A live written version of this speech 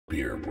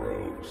Beer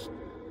bros.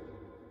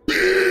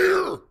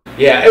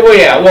 Yeah, well,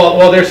 yeah,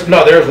 well.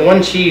 There's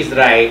one cheese that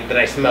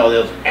I smelled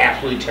that was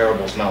absolutely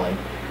terrible smelling,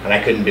 and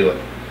I couldn't do it.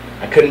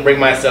 I couldn't bring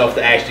myself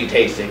to actually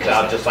taste it because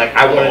I was just like,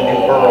 I want to do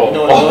Earl.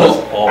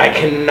 No, I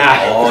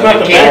cannot. It's not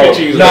the mac and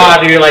cheese.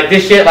 Nah, dude, like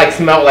this shit like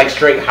smelled like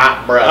straight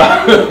hot bread,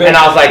 and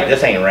I was like,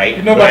 this ain't right.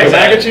 You know about the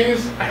mac and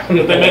cheese? I don't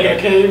know. They make in a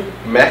cave.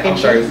 Mac and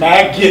cheese.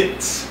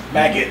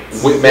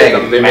 Maggots. With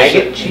maggots.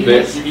 Maggot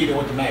cheese. You eat it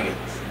with the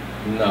maggots.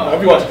 No.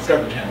 If you watch the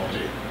Discovery Channel, G.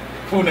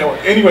 Food Network.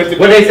 Anyways,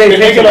 What they say they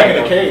make it like tastes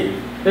in a cave.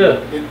 Yeah.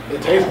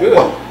 It tastes good.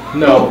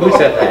 No, who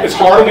said that? It's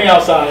hard on the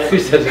outside. Who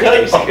says it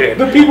tastes good?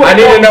 The people. I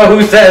need to know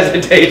who says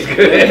it tastes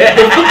good.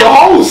 The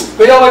host.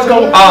 They always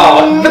go.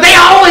 Oh, but they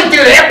always do.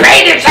 They're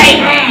paid to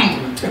say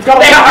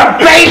They are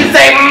paid to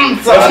say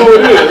That's who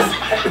it is.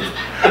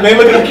 And they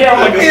look at the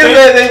camera like this.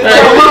 They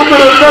got a little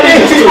bit of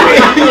nuttiness to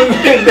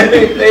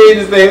it. They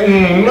just say,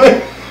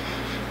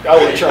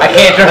 I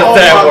can't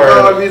trust that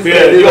word.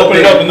 Yeah, you open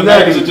it up and the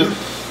maggots are just.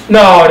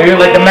 No, dude,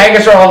 like the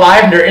maggots are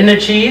alive and they're in the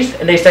cheese,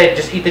 and they say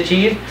just eat the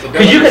cheese.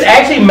 Because you could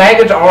actually,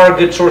 maggots are a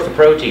good source of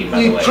protein,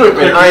 by the way. You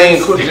tripping. I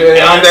ain't cooking.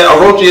 A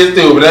roach is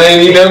too, but I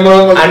ain't eat that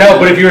motherfucker. I know,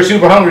 but if you were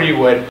super hungry, you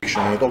would.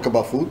 When you talk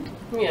about food,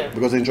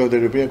 because they enjoy the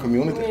European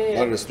community,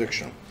 not a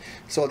restriction.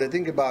 So they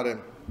think about it.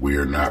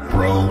 We're not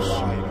pros,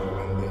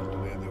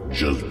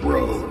 just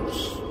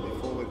bros.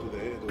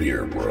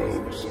 Beer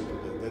bros.